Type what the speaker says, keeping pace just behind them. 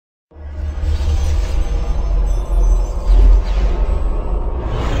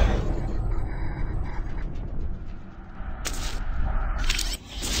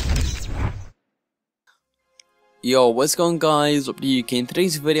Yo, what's going on guys, up to UK. In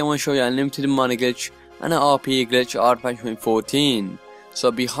today's video I want to show you an unlimited money glitch and an RP glitch at patch 14. So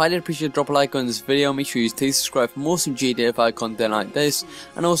I'd be highly appreciated drop a like on this video, make sure you stay subscribed for more some GTA 5 content like this,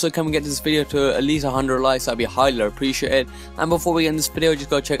 and also come and get this video to at least 100 likes, I'd be highly appreciated. And before we get in this video,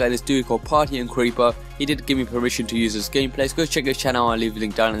 just go check out this dude called Party and Creeper. He did give me permission to use this gameplay, so go check his channel, I'll leave a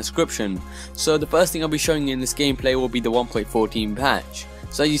link down in the description. So the first thing I'll be showing you in this gameplay will be the 1.14 patch.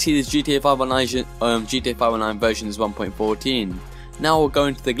 So as you see, this GTA 5 Online version is 1.14. Now we'll go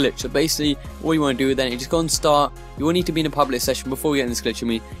into the glitch. So basically, all you want to do then is just go and start. You will need to be in a public session before we get in this glitch.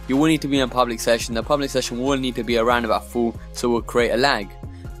 You will need to be in a public session. The public session will need to be around about full, so we'll create a lag.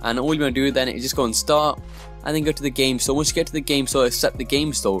 And all you want to do then is just go and start, and then go to the game store. Once you get to the game store, accept the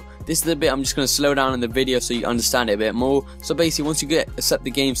game store. This is the bit I'm just going to slow down in the video so you understand it a bit more. So basically, once you accept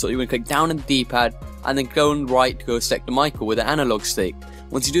the game store, you're going to click down on the D-pad and then go on right to go select the Michael with an analog stick.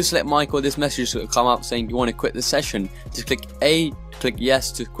 Once you do select Michael, this message will come up saying you want to quit the session. Just click A to click yes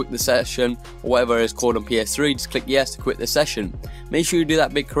to quit the session, or whatever it's called on PS3. Just click yes to quit the session. Make sure you do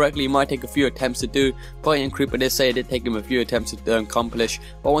that bit correctly. It might take a few attempts to do. Party and Creeper did say it did take him a few attempts to accomplish,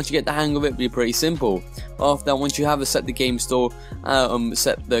 but once you get the hang of it, it'll be pretty simple. After that, once you have set the game store,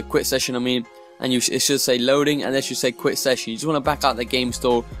 set the quit session, and it should say loading, and then it should say quit session. You just want to back out the game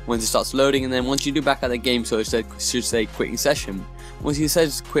store once it starts loading, and then once you do back out the game store, it should say quitting session. Once you say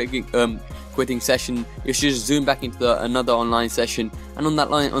quitting session, you should just zoom back into another online session, and on that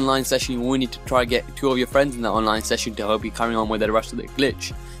online session you will need to try to get 2 of your friends in that online session to help you carry on with the rest of the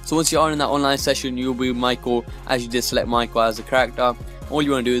glitch. So once you are in that online session, you'll be Michael, as you did select Michael as a character. All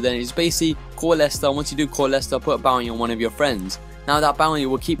you want to do then is basically call Lester. Once you do call Lester, put a bounty on one of your friends. Now that bounty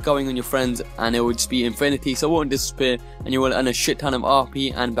will keep going on your friends, and it will just be infinity, so it won't disappear, and you will earn a shit ton of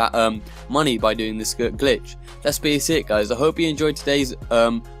RP and money by doing this glitch. That's basically it, guys. I hope you enjoyed today's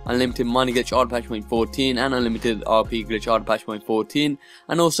unlimited money glitch on patch 14 and unlimited RP glitch on patch 14.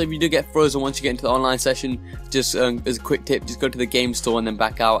 And also, if you do get frozen once you get into the online session, just as a quick tip, just go to the game store and then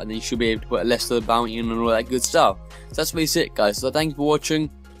back out, and then you should be able to put a less of the bounty in and all that good stuff. So that's basically it, guys. So thank you for watching.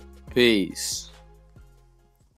 Peace.